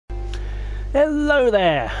Hello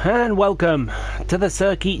there, and welcome to the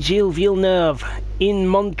Circuit Gilles Villeneuve in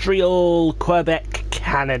Montreal, Quebec,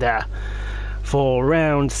 Canada, for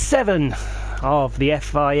round 7 of the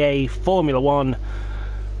FIA Formula 1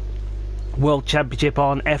 World Championship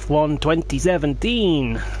on F1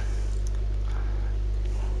 2017.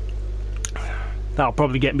 That'll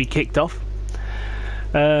probably get me kicked off.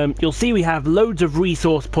 You'll see we have loads of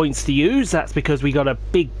resource points to use. That's because we got a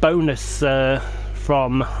big bonus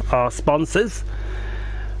from our sponsors,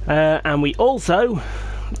 and we also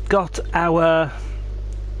got our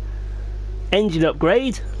engine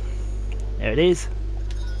upgrade. There it is,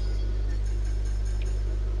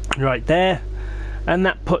 right there, and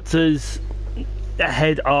that puts us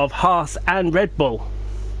ahead of Haas and Red Bull.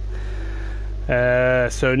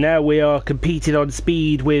 So now we are competing on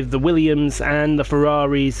speed with the Williams and the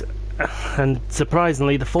Ferraris, and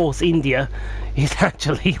surprisingly the Force India is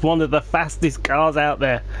actually one of the fastest cars out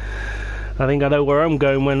there. I think I know where I'm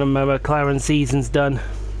going when my McLaren season's done.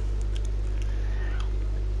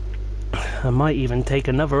 I might even take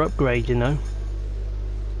another upgrade, you know.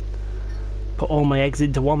 Put all my eggs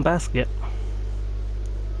into one basket.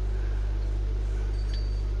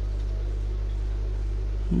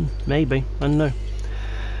 Maybe, I don't know.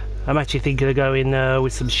 I'm actually thinking of going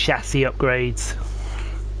with some chassis upgrades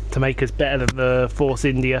to make us better than the Force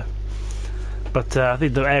India. But I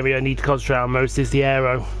think the area I need to concentrate on most is the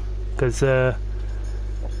aero, because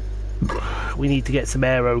we need to get some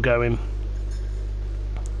aero going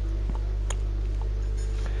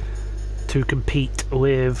to compete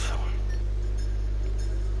with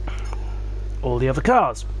all the other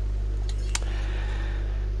cars.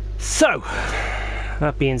 So,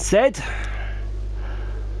 that being said,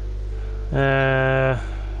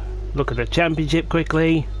 look at the championship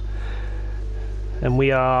quickly, and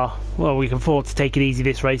we are, well, we can afford to take it easy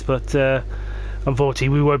this race, but unfortunately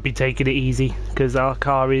we won't be taking it easy because our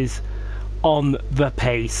car is on the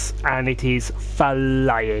pace and it is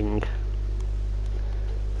flying.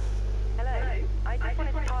 Hello, I just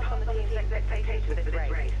wanted to pass on the team's expectations for this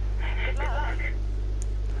race. Good luck.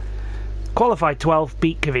 Qualified 12th,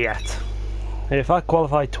 beat Kvyat. If I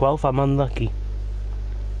qualify 12th, I'm unlucky.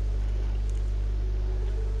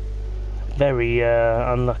 Very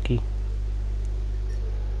unlucky.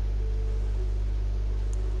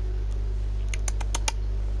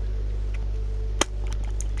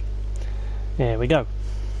 There we go.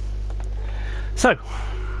 So,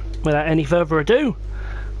 without any further ado,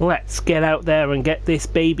 let's get out there and get this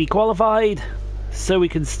baby qualified so we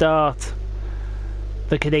can start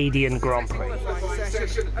the Canadian Grand Prix.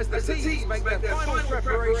 As the teams make their final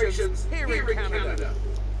preparations here in Canada.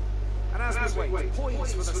 And as we wait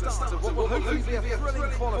points for the start of what will hopefully be a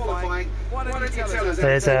thrilling qualifying, why don't you tell us?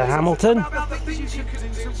 There's Hamilton.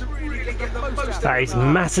 That is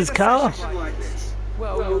Massa's car.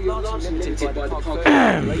 Well, you're largely limited by the park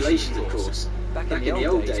regulations, of course. Back in the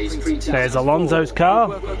old days, There's Alonso's car.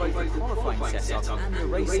 work on both the qualifying setup and the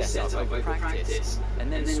race setup over practice,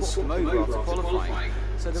 and then swap them over after qualifying.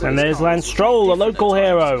 So And there's Lance Stroll, the local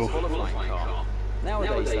hero.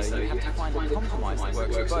 Nowadays, though, you have to find a compromise that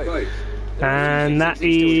works for both. And that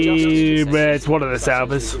is, it's one of the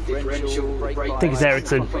Salvers. I think it's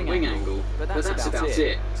Ericsson. But that's about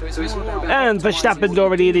it. So it's more about And Verstappen's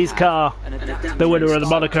already in his car, the winner of the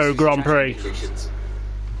Monaco Grand Prix.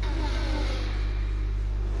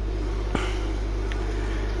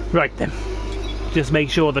 Right then, just make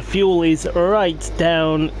sure the fuel is right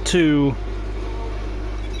down to...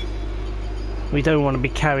 We don't want to be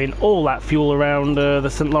carrying all that fuel around the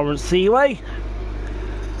St. Lawrence Seaway.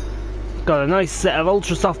 Got a nice set of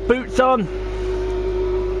ultra soft boots on.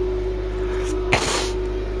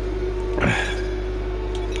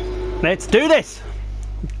 Let's do this!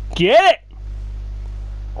 Get it!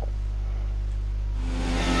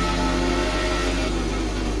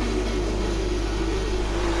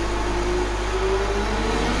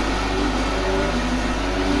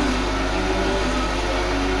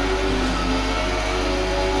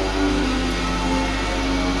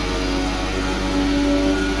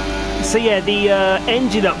 So yeah, the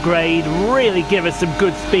engine upgrade really give us some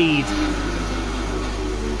good speed.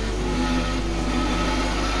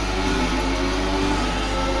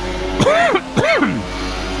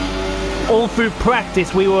 All through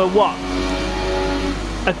practice we were, what,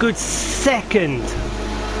 a good second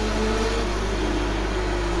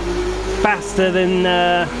faster than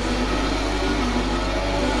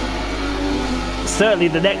certainly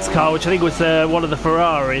the next car, which I think was one of the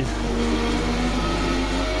Ferraris.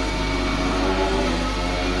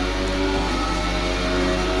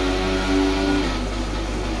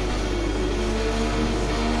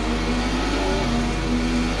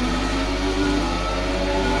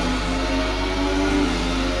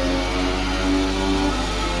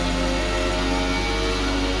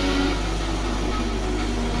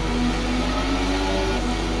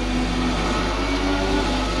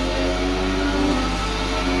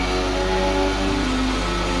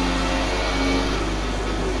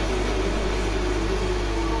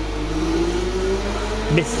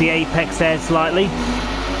 missed the apex there slightly.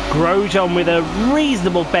 Grosjean with a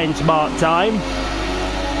reasonable benchmark time.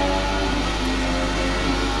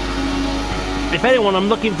 If anyone, I'm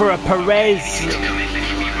looking for a Perez.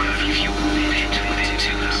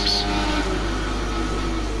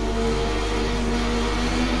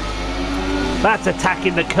 That's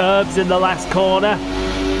attacking the curbs in the last corner.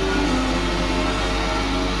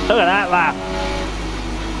 Look at that lap.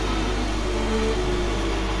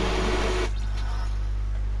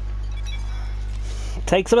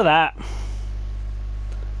 Take some of that.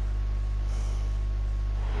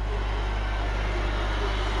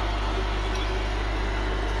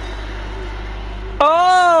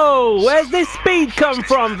 Oh, where's this speed come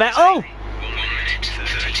from? Oh!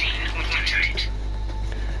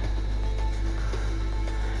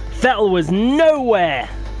 Vettel was nowhere.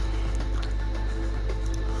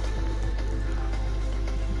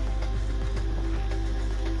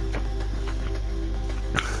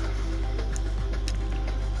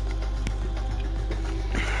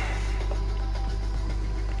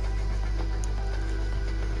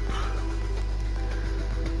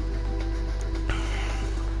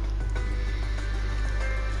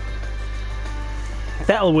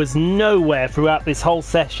 Vettel was nowhere throughout this whole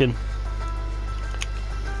session.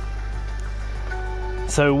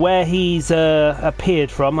 So where he's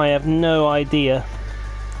appeared from, I have no idea.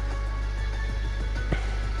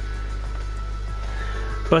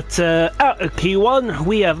 But out of Q1,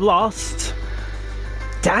 we have lost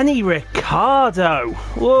Danny Ricciardo.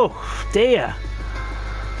 Oh dear.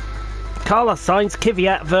 Carlos Sainz,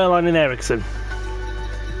 Kvyat, Verline and Ericsson.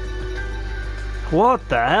 What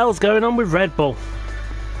the hell's going on with Red Bull?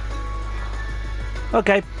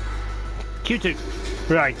 Okay, Q2,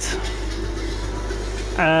 right.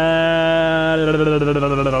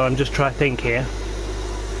 I'm just trying to think here.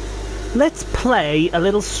 Let's play a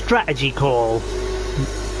little strategy call.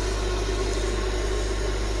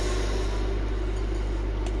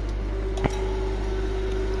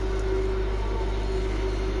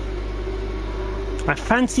 I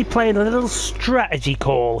fancy playing a little strategy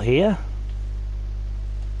call here.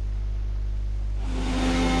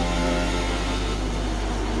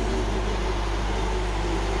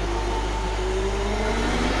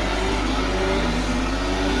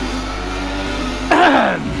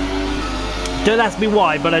 Don't ask me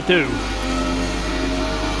why, but I do.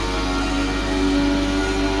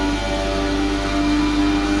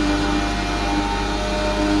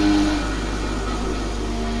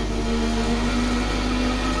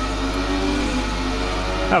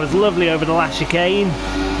 That was lovely over the last chicane.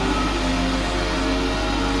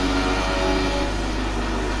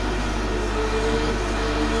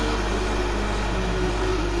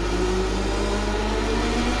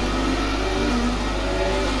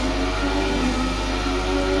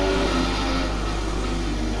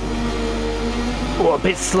 Oh, a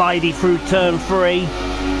bit slidey through turn 3.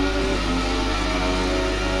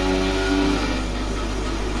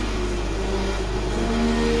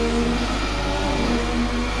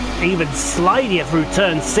 Even slidier through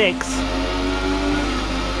turn 6.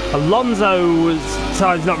 Alonso's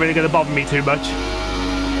time's not really going to bother me too much.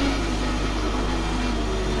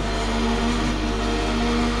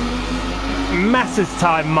 Massa's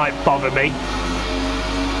time might bother me.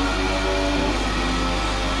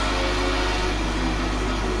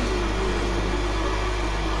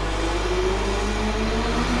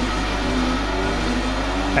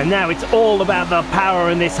 And now it's all about the power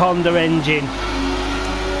in this Honda engine.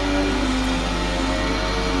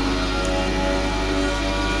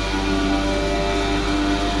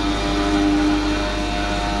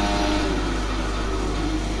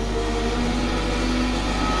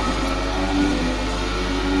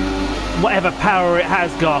 Whatever power it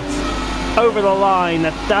has got, over the line,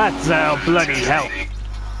 that's our bloody hell.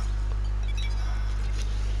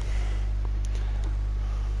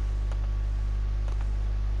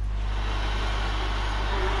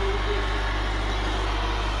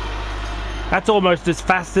 That's almost as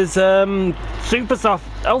fast as super soft,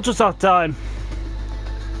 ultra soft time.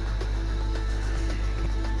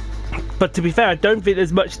 But to be fair, I don't think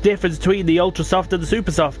there's much difference between the ultra soft and the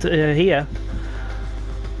super soft here.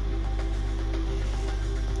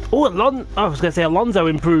 Oh, I was going to say Alonso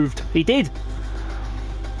improved. He did.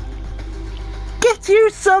 Get you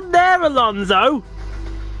some there, Alonso.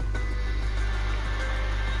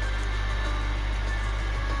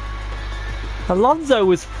 Alonso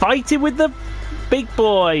was fighting with the big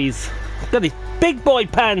boys. Got his big boy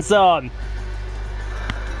pants on.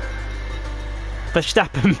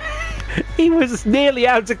 Verstappen, he was nearly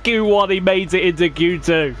out of Q1. He made it into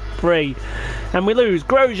Q2. 3. And we lose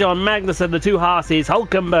Grosjean, Magnussen, the two Haases,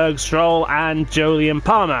 Hulkenberg, Stroll and Jolyon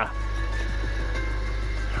Palmer.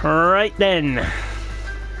 Right then.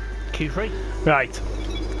 Q3. Right.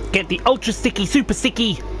 Get the ultra sticky, super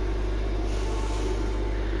sticky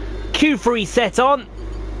Q3 set on.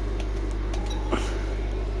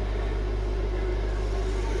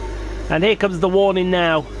 And here comes the warning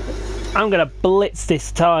now. I'm going to blitz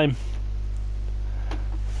this time.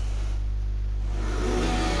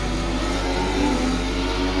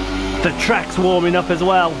 The track's warming up as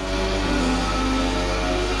well.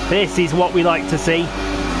 This is what we like to see.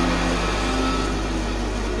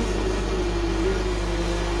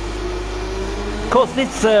 Of course,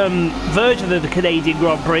 this version of the Canadian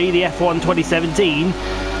Grand Prix, the F1 2017,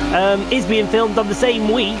 is being filmed on the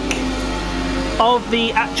same week of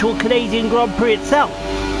the actual Canadian Grand Prix itself.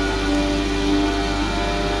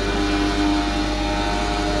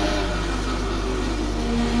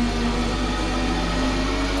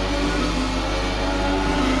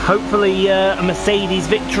 Hopefully a Mercedes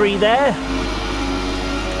victory there.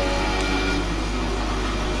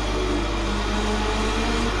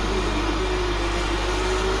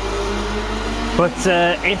 But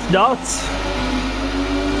if not,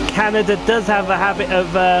 Canada does have a habit of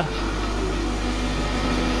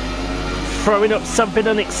throwing up something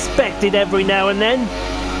unexpected every now and then.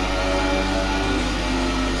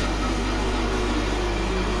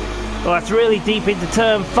 Well, that's really deep into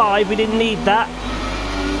turn 5, we didn't need that.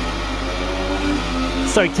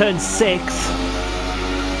 Sorry, turn 6.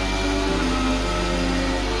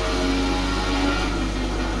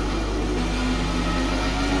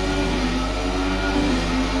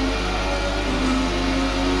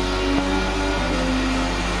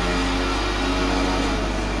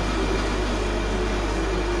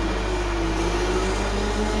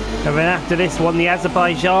 And then after this one, the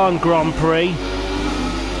Azerbaijan Grand Prix.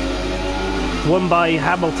 Won by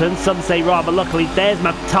Hamilton, some say rather luckily. There's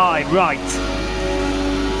my time, right.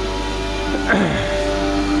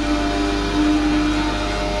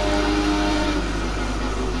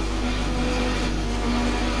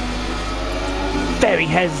 Very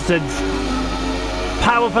hesitant.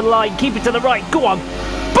 Power for the line, keep it to the right, go on.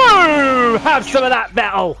 Boom! Have some of that,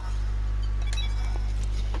 Vettel.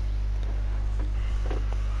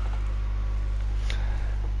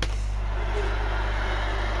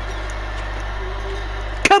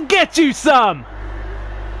 Come get you some!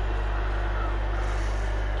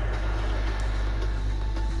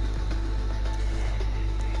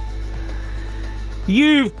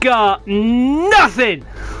 You've got nothing!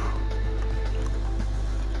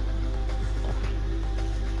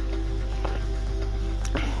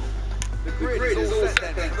 The grid is all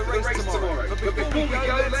set then for the race tomorrow. But before we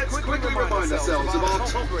go, let's quickly remind ourselves of our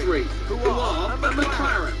top three, who are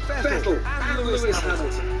McLaren, Vettel and Lewis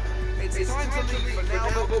Hamilton. It's time to leave for now,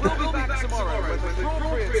 but we'll be back tomorrow when the Grand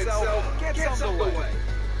Prix itself gets underway.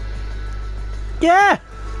 Yeah!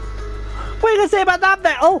 What are you going to say about that,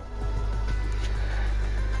 Vettel?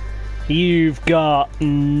 You've got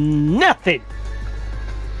nothing!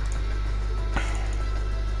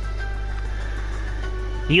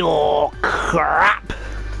 You're crap!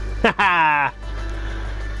 Haha!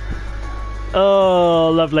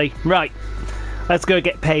 Oh, lovely. Right. Let's go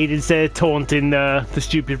get paid instead of taunting the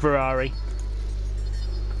stupid Ferrari.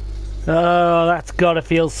 Oh, that's gotta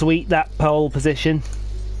feel sweet, that pole position.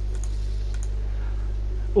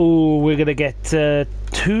 Oh, we're gonna get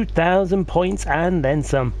 2,000 points and then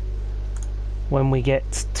some when we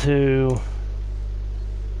get to...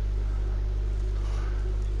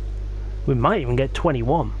 We might even get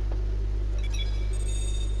 21.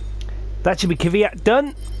 That should be Kvyat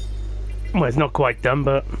done. Well, it's not quite done,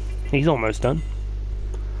 but he's almost done.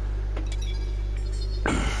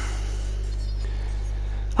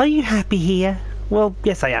 Are you happy here? Well,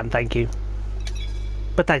 yes I am, thank you.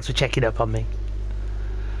 But thanks for checking up on me.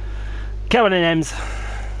 Come on in, Ems. Hey,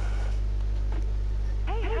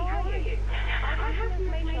 how are you? I have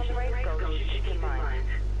information on the race goals you should keep in mind.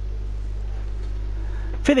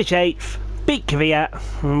 Finish 8th, beat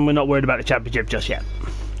Kvyat, and we're not worried about the championship just yet.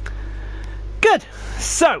 Good,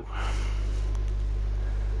 so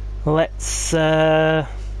let's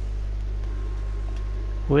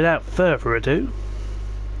without further ado,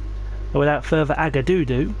 or without further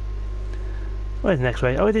agadoo, where's the next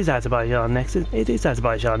race? Oh, it is Azerbaijan next. It is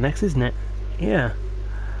Azerbaijan next, isn't it? Yeah.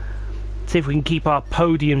 See if we can keep our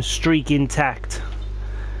podium streak intact.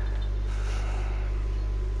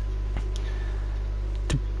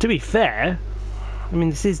 To be fair, I mean,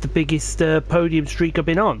 this is the biggest podium streak I've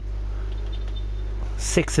been on.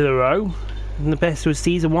 6 in a row, and the best was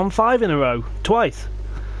season 1 5 in a row, twice.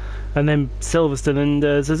 And then Silverstone and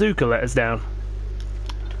Suzuka let us down.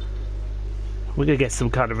 We're going to get some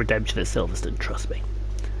kind of redemption at Silverstone, trust me.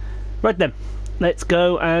 Right then, let's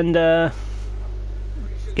go and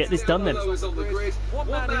get this done then.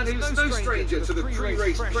 One man who's no stranger to the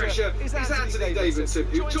pre-race pressure is Anthony Davidson,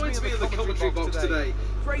 who joins me in the commentary box today.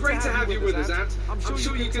 Great to have you with us, Ant. I'm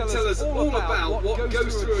sure you can tell us all about what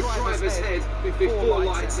goes through a driver's head before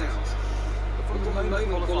lights out. From the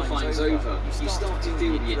moment qualifying's over, you start to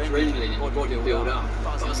feel the adrenaline in your body build up,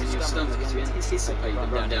 buzz in your stomach as you anticipate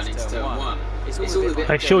them down into turn 1. It's all a bit.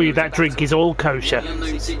 I assure you that drink is all kosher. The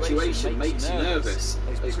unknown situation makes you nervous.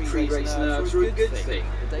 Those pre-race nerves are a good thing.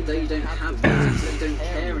 The day you don't have those, you don't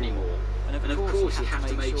care anymore. And of course you have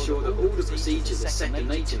to make sure that all the procedures are second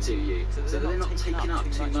nature to you, so that they're not taking up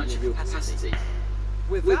too much of your capacity.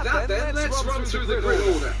 With that then, let's run through the grid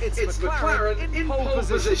order. It's McLaren in pole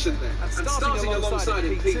position then, and starting alongside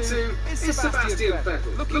in P2 is Sebastian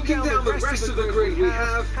Vettel. Looking down the rest of the grid we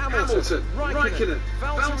have Hamilton, Raikkonen,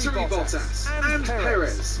 Valtteri Bottas and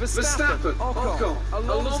Perez, Verstappen, Ocon,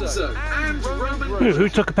 Alonso and Roman. Who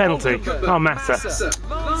took a penalty? Oh, Massa.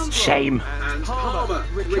 Shame. And Palmer,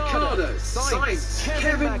 Ricciardo, Sainz,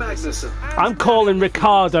 Kevin Magnussen. I'm calling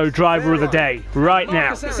Ricciardo driver of the day right now.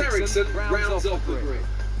 Marcus Ericsson rounds off the grid.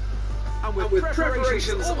 And with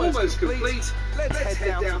preparations almost complete, let's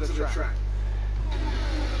head down to the track.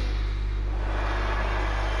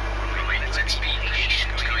 Right, let's be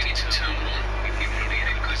patient going into turn 1. We will be in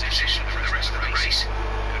a good position for the rest of the race.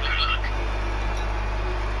 Good luck.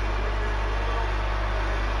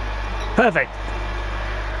 Perfect.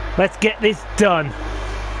 Let's get this done.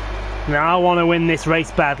 Now I want to win this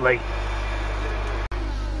race badly.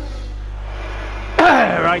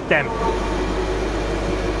 Right then.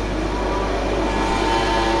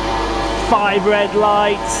 5 red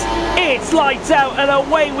lights. It's lights out and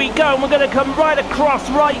away we go. And we're going to come right across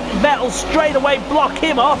right. Vettel straight away block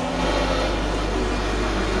him off.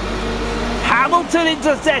 Hamilton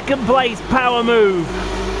into second place. Power move.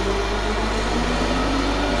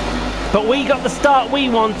 But we got the start we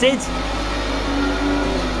wanted.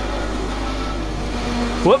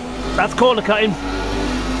 Whoop, that's corner cutting.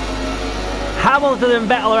 Hamilton and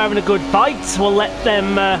Vettel are having a good fight. We'll let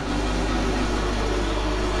them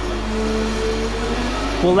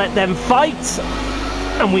fight,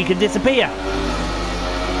 and we can disappear.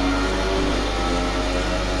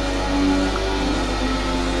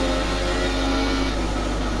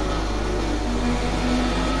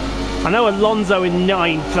 I know Alonso in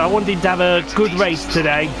 9th. I want him to have a good race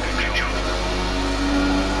today.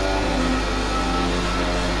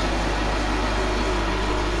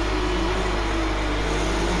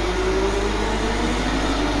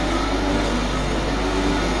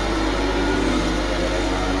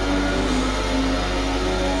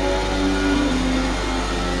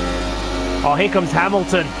 Oh, here comes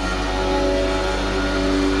Hamilton.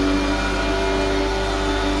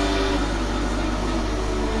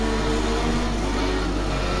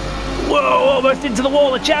 Whoa, almost into the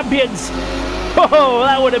wall of champions. Oh,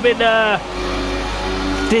 that would have been a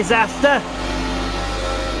disaster.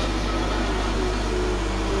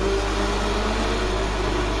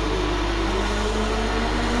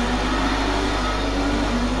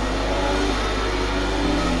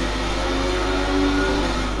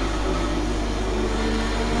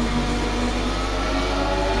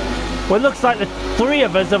 Well, it looks like the 3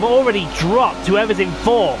 of us have already dropped whoever's in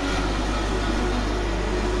 4th.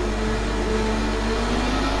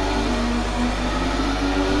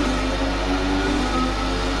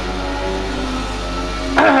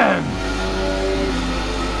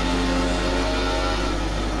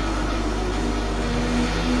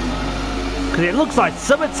 Because it looks like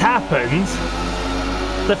something's happened.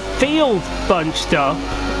 The field's bunched up,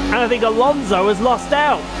 and I think Alonso has lost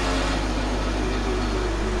out.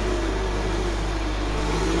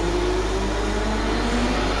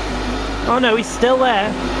 Oh no, he's still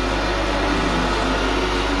there.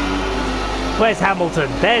 Where's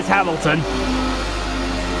Hamilton? There's Hamilton.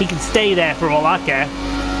 He can stay there for all I care.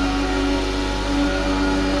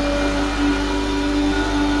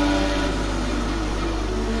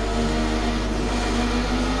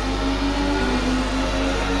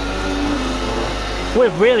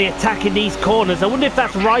 We're really attacking these corners. I wonder if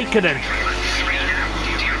that's Raikkonen.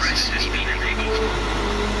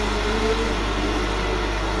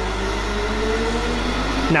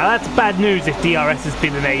 Now that's bad news if DRS has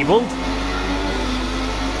been enabled.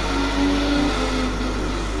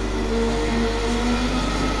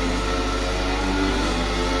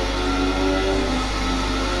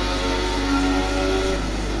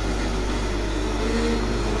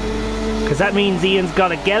 Because that means Ian's got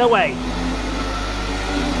to get away.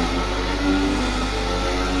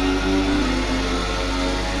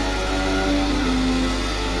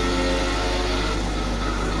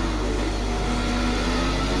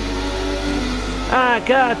 I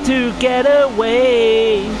got to get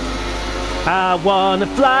away. I wanna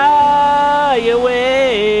fly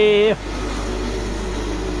away.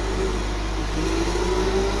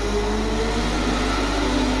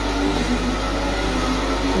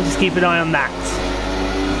 Just keep an eye on that.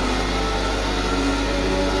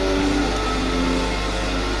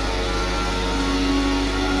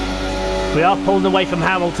 We are pulling away from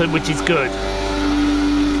Hamilton, which is good.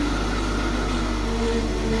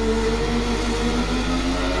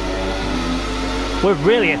 We're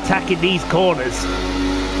really attacking these corners.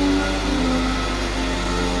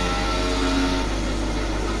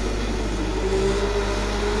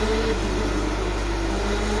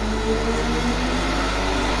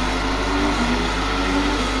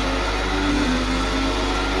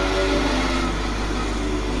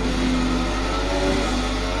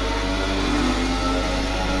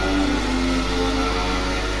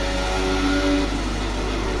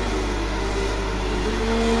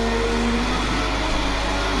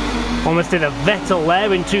 Almost did a Vettel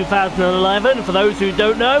there in 2011, for those who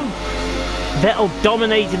don't know. Vettel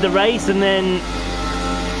dominated the race and then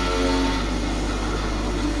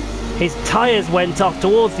his tyres went off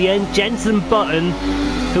towards the end. Jenson Button,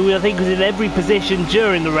 who I think was in every position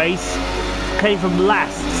during the race, came from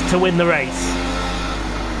last to win the race.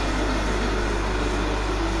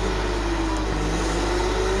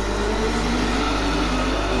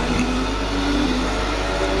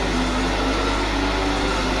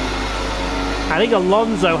 I think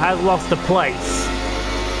Alonso has lost a place.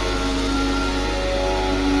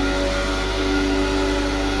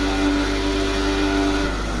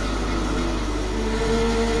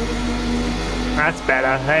 That's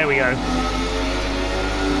better. There we go.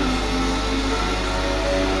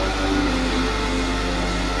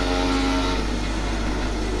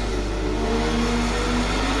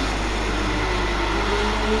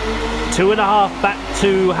 Two and a half back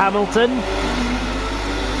to Hamilton.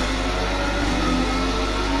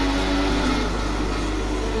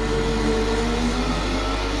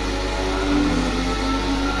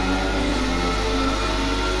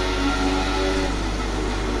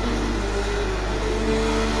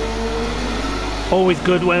 Always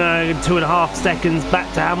good when 2.5 seconds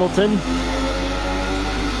back to Hamilton.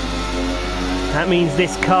 That means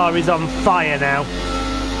this car is on fire now.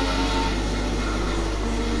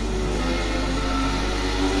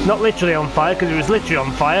 Not literally on fire, because it was literally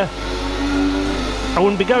on fire, I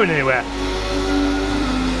wouldn't be going anywhere.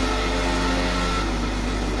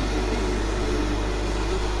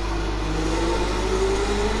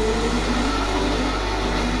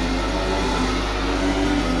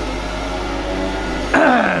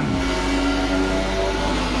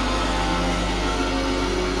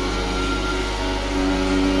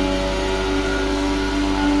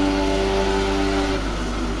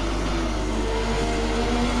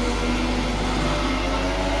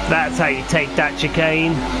 That's how you take that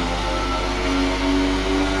chicane.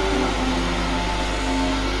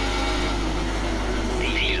 The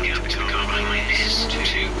gap to the car behind is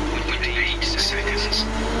 2.8 seconds.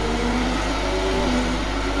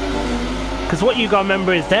 Because what you gotta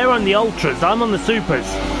remember is they're on the ultras, I'm on the supers.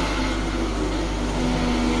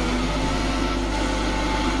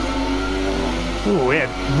 Ooh, we're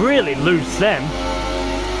really loose then.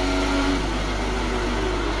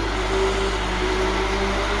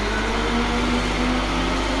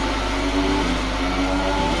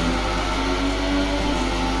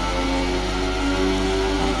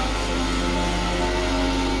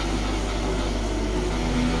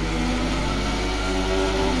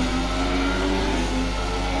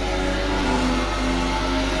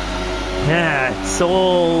 Yeah, it's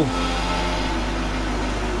all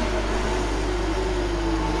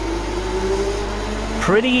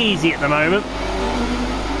pretty easy at the moment.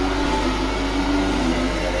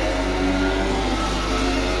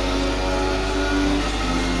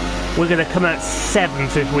 We're going to come out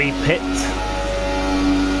 7th if we pit.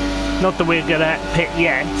 Not that we're going to pit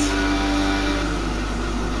yet.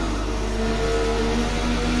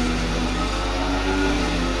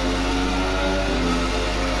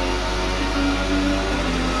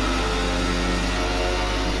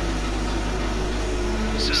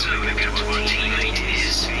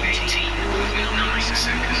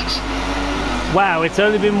 Wow, it's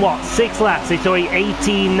only been what, 6 laps, it's only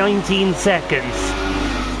 18, 19 seconds.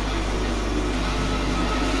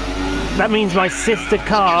 That means my sister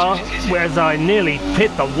car, whereas I nearly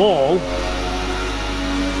hit the wall,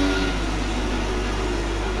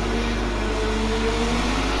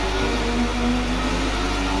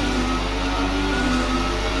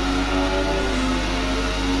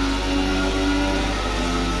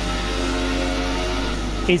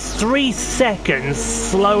 is 3 seconds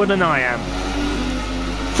slower than I am.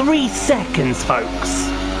 3 seconds, folks.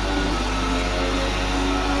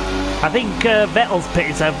 I think Vettel's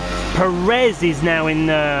pitted, so Perez is now in,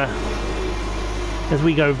 as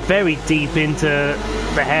we go very deep into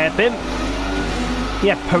the hairpin.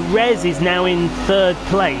 Yeah, Perez is now in 3rd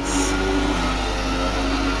place.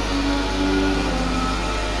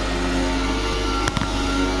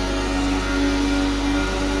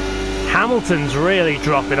 Hamilton's really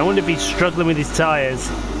dropping. I wonder if he's struggling with his tyres.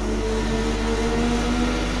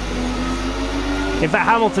 In fact,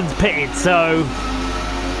 Hamilton's pitted, so...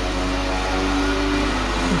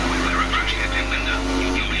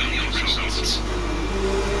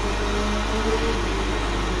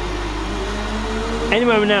 Any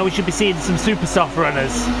moment now we should be seeing some super soft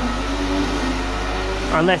runners.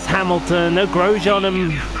 Unless Hamilton... No, Grosjean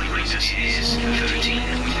and...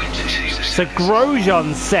 So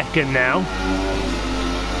Grosjean's 2nd now.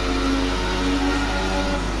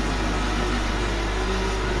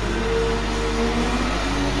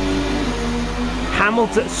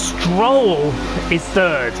 Hamilton... Stroll is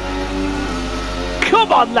 3rd.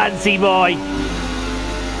 Come on, Lancey boy!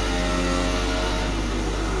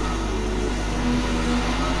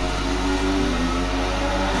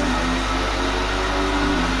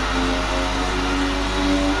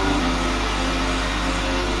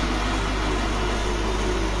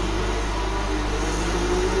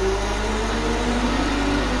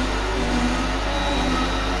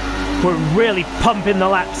 We're really pumping the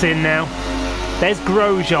laps in now. There's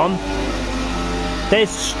Grosjean. There's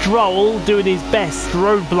Stroll doing his best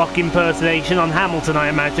roadblock impersonation on Hamilton, I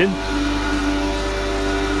imagine.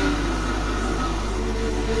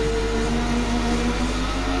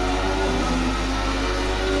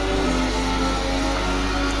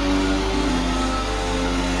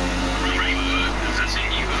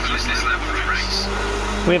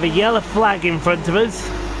 We have a yellow flag in front of us.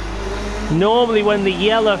 Normally when the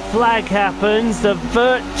yellow flag happens, the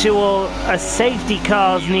virtual safety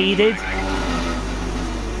car's needed.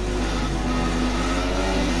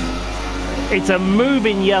 It's a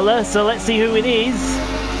moving yellow, so let's see who it is.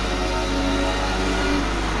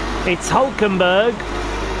 It's Hulkenberg,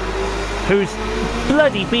 who's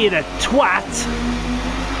bloody being a twat.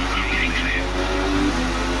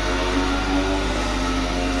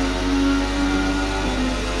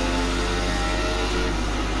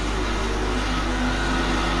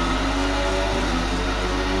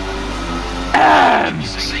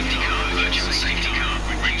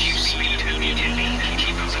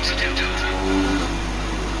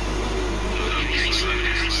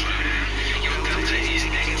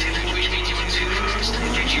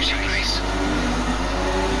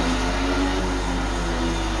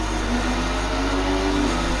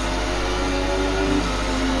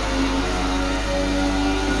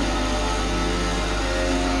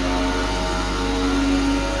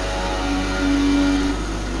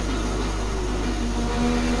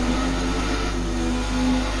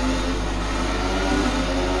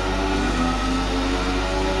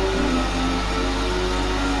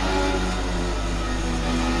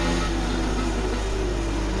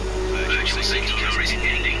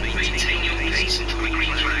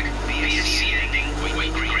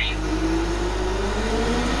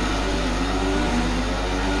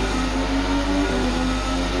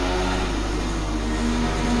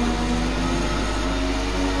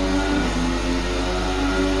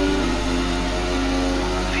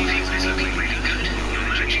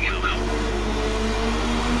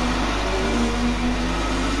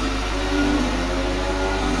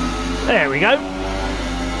 There we go.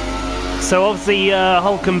 So obviously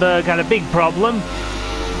Hulkenberg had a big problem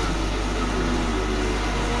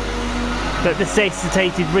that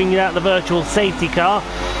necessitated bringing out the virtual safety car.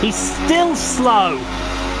 He's still slow.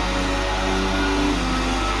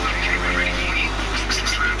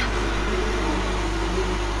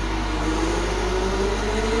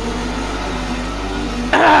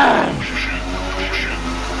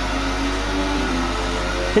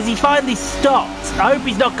 Has he finally stopped? I hope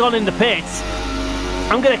he's not gone in the pits.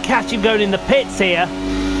 I'm going to catch him going in the pits here.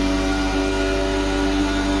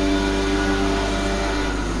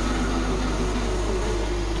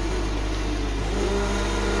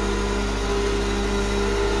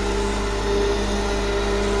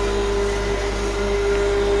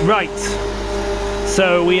 Right.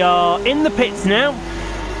 So we are in the pits now.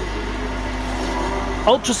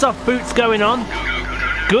 Ultra soft boots going on.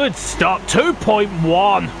 Good stop,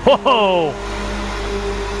 2.1. Whoa!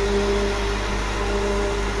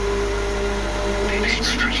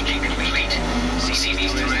 Strategy complete.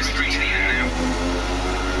 CCV's to S3 to the end now.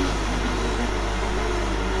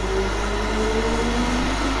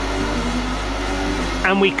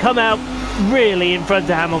 and we come out really in front of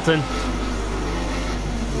Hamilton.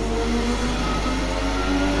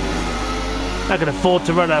 I can afford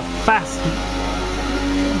to run a fast.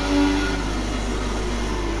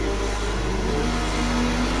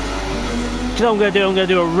 You know what I'm going to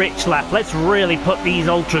do a rich lap. Let's really put these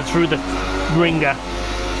ultras through the ringer.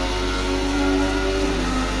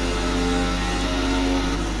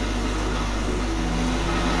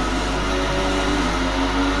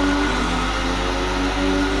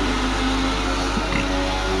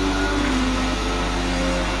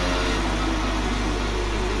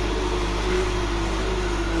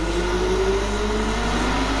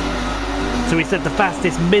 So we said the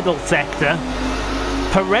fastest middle sector.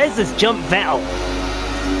 Perez has jumped Vettel.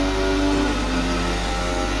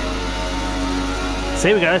 So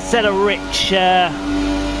here we go, a set of rich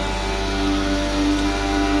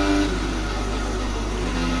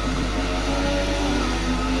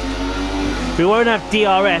we won't have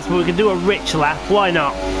DRS, but we can do a rich lap, why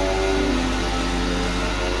not?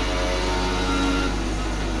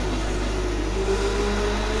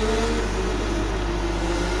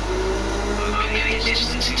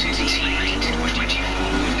 Distance to the teammate,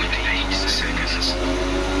 24.8 seconds.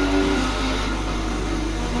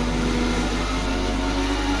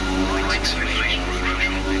 Light acceleration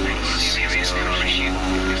approach, serious car issue, it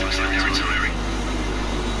looks like they're retiring.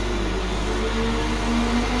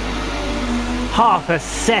 Half a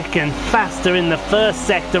second faster in the first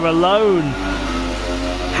sector alone.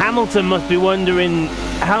 Hamilton must be wondering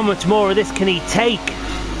how much more of this can he take.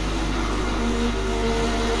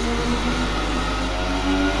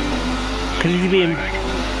 He's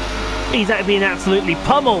being absolutely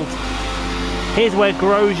pummeled. Here's where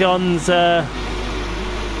Grosjean's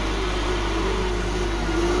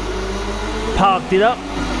parked it up.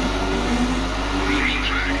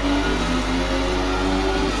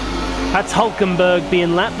 That's Hulkenberg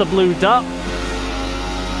being lapped, the blue dot.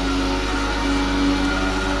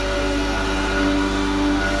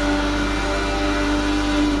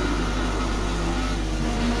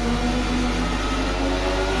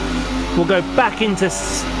 We'll go back into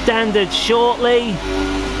standard shortly.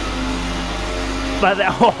 But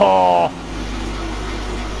oh.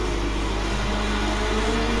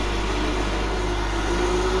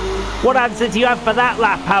 What answer do you have for that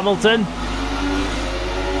lap, Hamilton?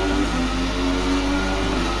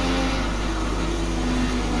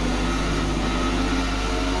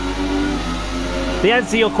 The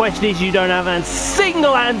answer to your question is you don't have a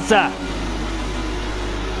single answer.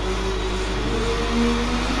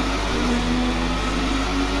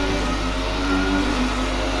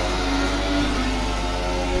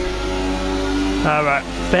 Alright,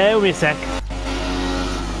 bear with me a sec.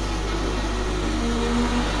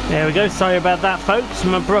 There we go, sorry about that folks.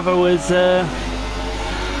 My brother was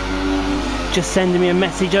just sending me a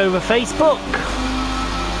message over Facebook.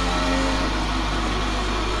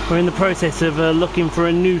 We're in the process of looking for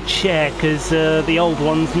a new chair because the old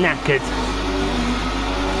one's knackered.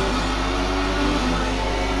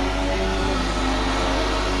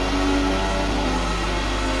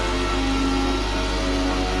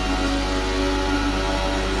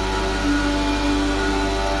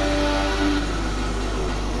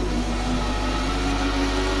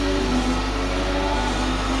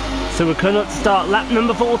 So we're going to start lap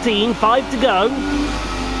number 14, 5 to go.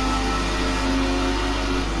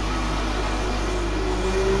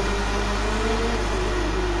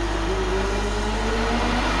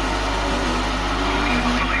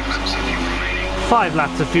 Five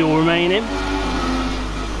laps of fuel remaining.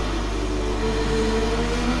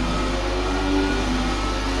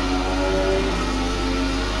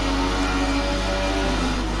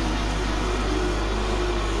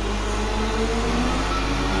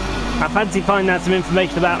 I fancy finding out some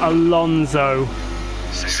information about Alonso.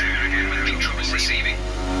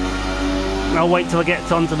 I'll wait till I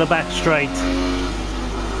get onto the back straight.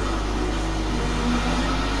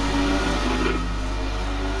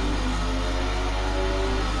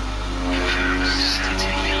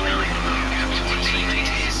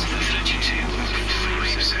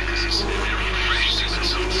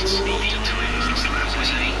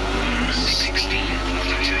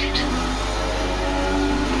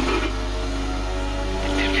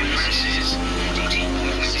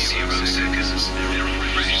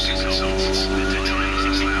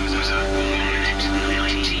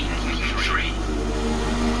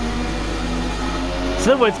 So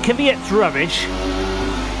in other words, Kvyat's rubbish.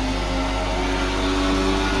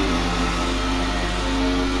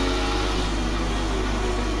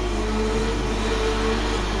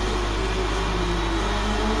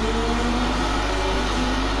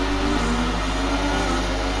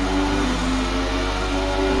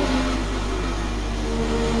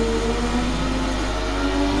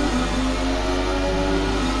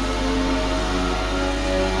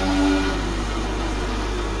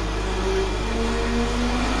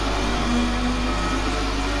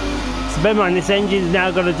 bear in mind, this engine's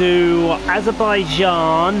now got to do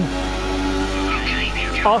Azerbaijan,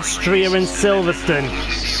 Austria and Silverstone.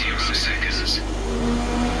 0 seconds.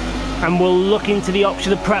 And we'll look into the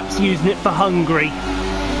option of perhaps using it for Hungary.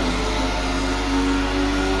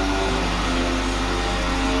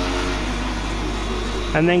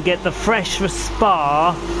 And then get the fresh for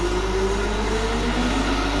Spa.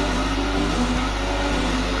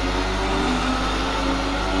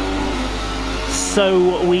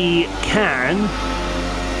 So we can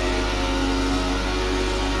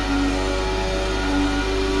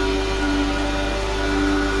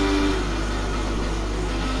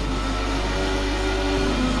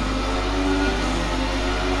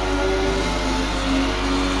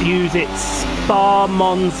use it Spa,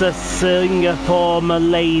 Monza, Singapore,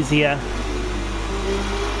 Malaysia.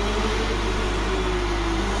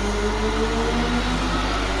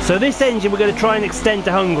 So this engine we're going to try and extend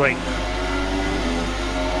to Hungary.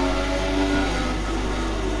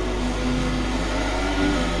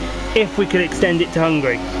 If we could extend it to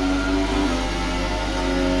Hungary.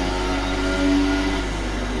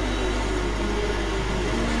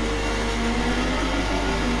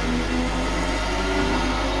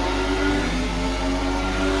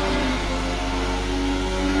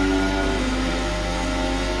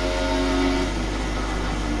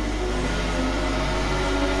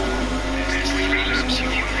 There's 3 laps of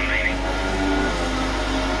fuel remaining.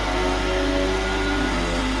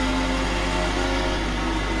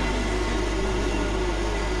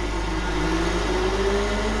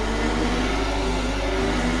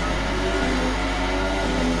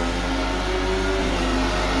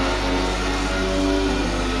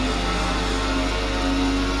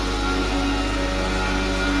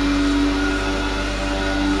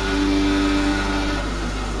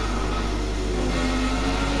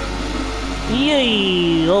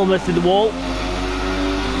 Yay! Almost to the wall.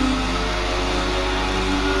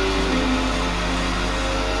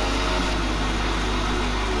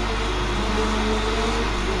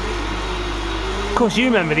 Of course, you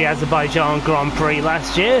remember the Azerbaijan Grand Prix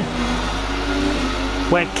last year,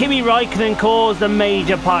 where Kimi Raikkonen caused a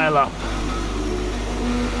major pile-up.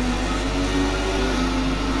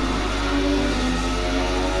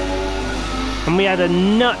 And we had a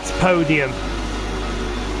nuts podium.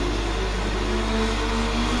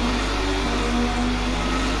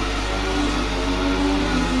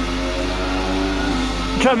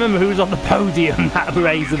 I'm trying to remember who was on the podium that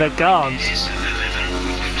race, and I can't. This is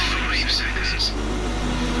 11.5 seconds.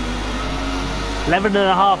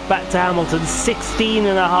 11.5 back to Hamilton,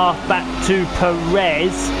 16.5 back to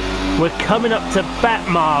Perez. We're coming up to back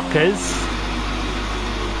markers,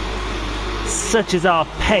 such as our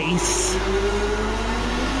pace.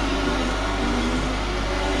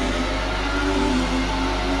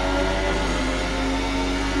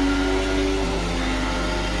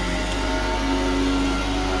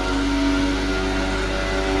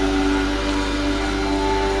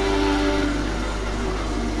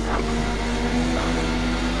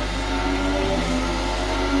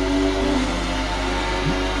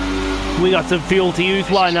 We got some fuel to use,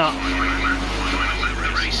 why not? Final lap of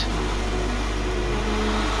the race.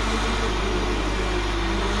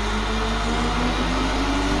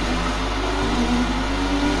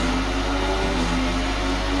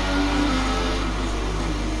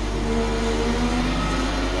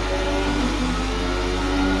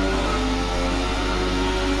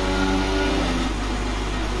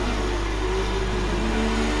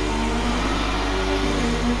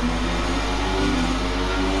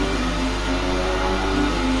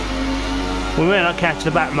 We may not catch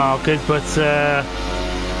the back markers, but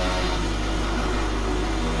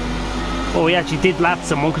well, we actually did lap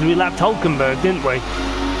someone because we lapped Hulkenberg, didn't we?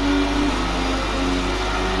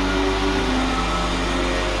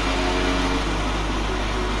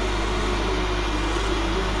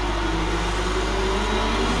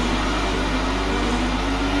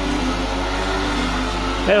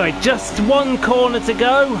 Anyway, just one corner to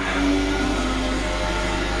go.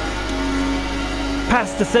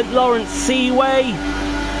 Past the St. Lawrence Seaway.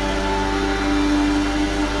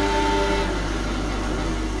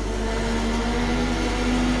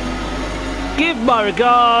 Give my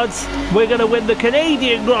regards. We're going to win the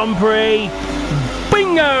Canadian Grand Prix.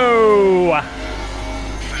 Bingo!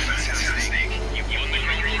 Fantastic. You've won the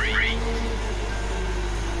Grand Prix.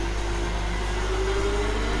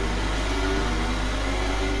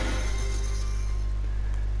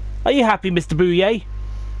 Are you happy, Mr. Bouillet?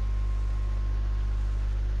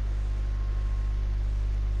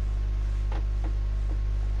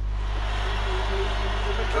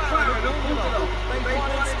 McLaren Honda, they won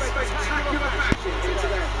in spectacular fashion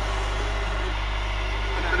today.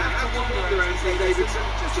 And I have to wonder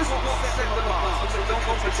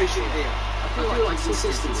competition here. I feel like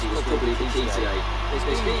consistency was probably the key today. There's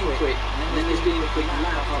being quick, and then there's being quick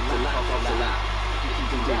lap after lap after lap. If you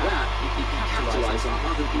can do that, you can capitalise on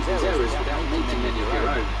other people's errors without making many of your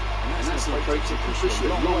own. And that's an approach that can push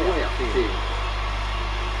you a long way up the field.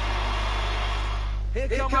 Here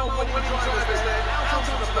come our winning drivers then, out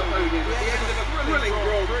onto the podium at the end of a thrilling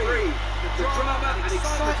Grand Prix. The drama and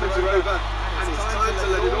excitement are over, and it's time to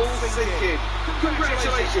let it all sink in.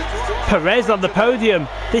 Congratulations to our Perez on the podium.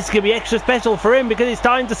 This is going to be extra special for him because it's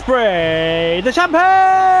time to spray the champagne.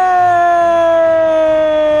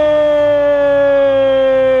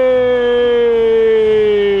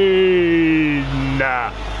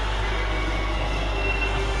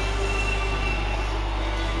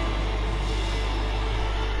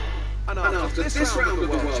 And after this round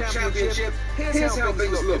of the World Championship, here's how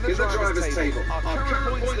things look in the drivers' table. Our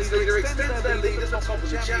current points leader extends their lead at the top of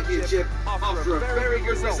the championship after a very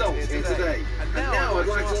good result here today. And now I'd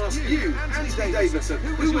like to ask you, Anthony Davidson,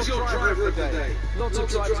 who was your driver of the day? Lots of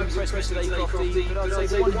drivers impressed me today, Crofty, but I'd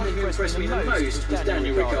say the one who impressed me the most was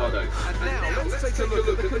Daniel Ricciardo. And now let's take a look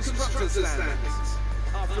at the constructors' standings.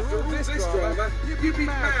 After all this drama, you'd be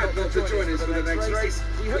mad not to join us for the next race.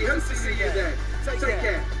 We hope to see you then. Take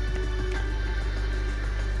care.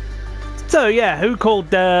 So yeah, who called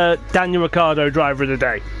Daniel Ricciardo driver of the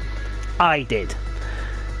day? I did.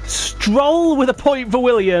 Stroll with a point for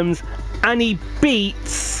Williams, and he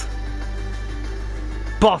beats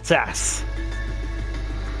Bottas.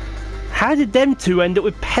 How did them two end up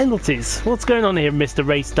with penalties? What's going on here, Mr.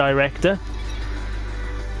 Race Director?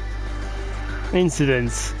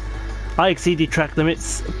 Incidents. I exceeded track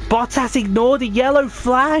limits. Bottas ignored a yellow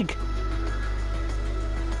flag.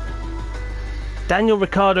 Daniel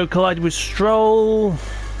Ricciardo collided with Stroll.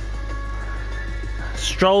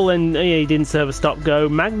 And he didn't serve a stop-go.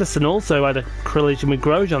 Magnussen also had a collision with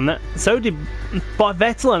Grosjean. So did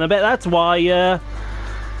Vettel, and I bet that's why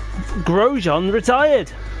Grosjean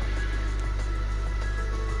retired.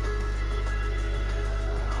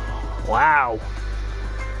 Wow.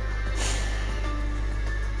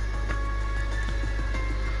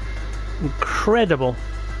 Incredible.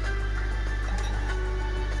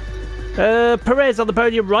 Perez on the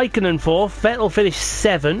podium, Raikkonen 4th, Vettel finished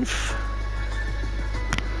 7th.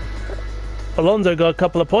 Alonso got a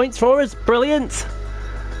couple of points for us, brilliant.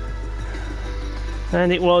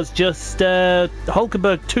 And it was just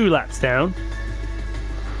Hulkenberg 2 laps down,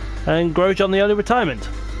 and Grosjean the only retirement.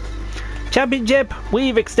 Championship,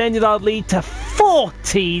 we've extended our lead to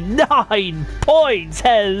 49 points.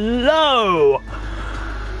 Hello!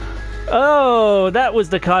 Oh, that was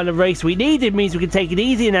the kind of race we needed. Means we can take it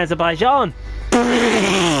easy in Azerbaijan.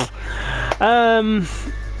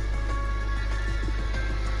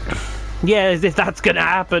 Yeah, as if that's going to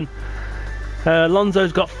happen.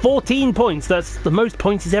 Alonso's got 14 points. That's the most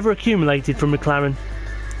points he's ever accumulated from McLaren.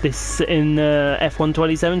 This in F1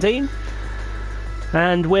 2017.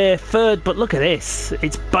 And we're third, but look at this.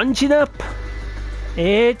 It's bunching up.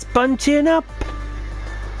 It's bunching up.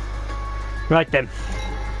 Right then.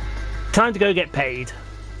 Time to go get paid.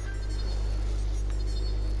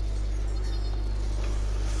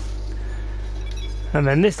 And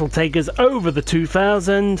then this will take us over the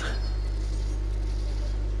 2,000.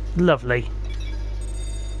 Lovely.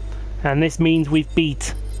 And this means we've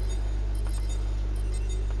beat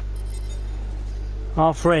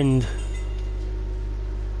our friend.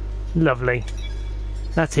 Lovely.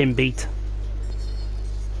 That's him beat.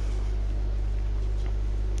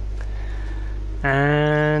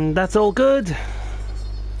 And that's all good.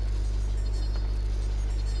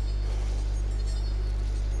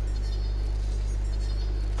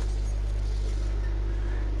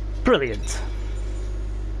 Brilliant.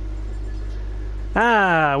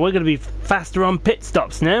 We're going to be faster on pit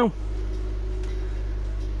stops now.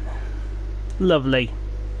 Lovely.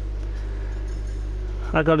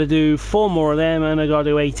 I got to do 4 more of them, and I got to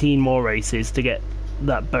do 18 more races to get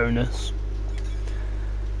that bonus.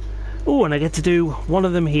 Oh, and I get to do one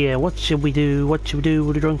of them here. What should we do? What should we do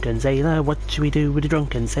with the drunken sailor? What should we do with the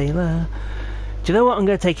drunken sailor? Do you know what? I'm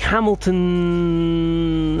going to take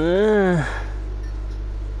Hamilton.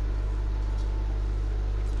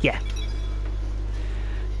 Yeah.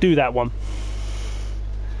 Do that one.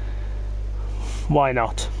 Why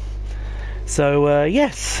not? So,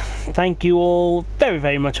 yes. Thank you all very,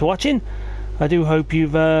 very much for watching. I do hope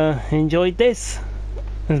you've enjoyed this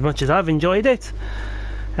as much as I've enjoyed it.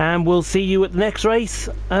 And we'll see you at the next race.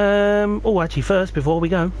 Oh, actually, first, before we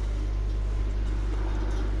go,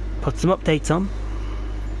 put some updates on.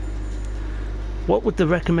 What would the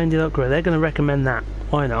recommended upgrade? They're going to recommend that.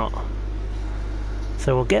 Why not?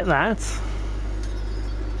 So we'll get that.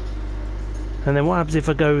 And then what happens if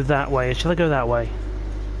I go that way? Shall I go that way?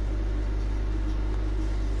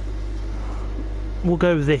 We'll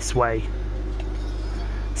go this way.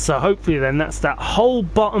 So hopefully then that's that whole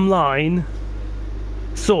bottom line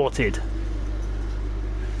sorted.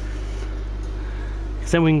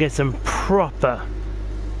 Because then we can get some proper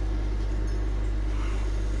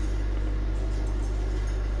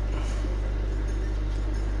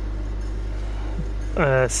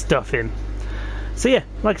stuff in. So yeah,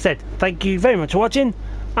 like I said, thank you very much for watching.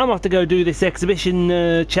 I'm off to go do this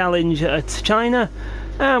exhibition challenge at China,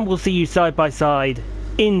 and we'll see you side by side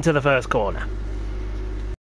into the first corner.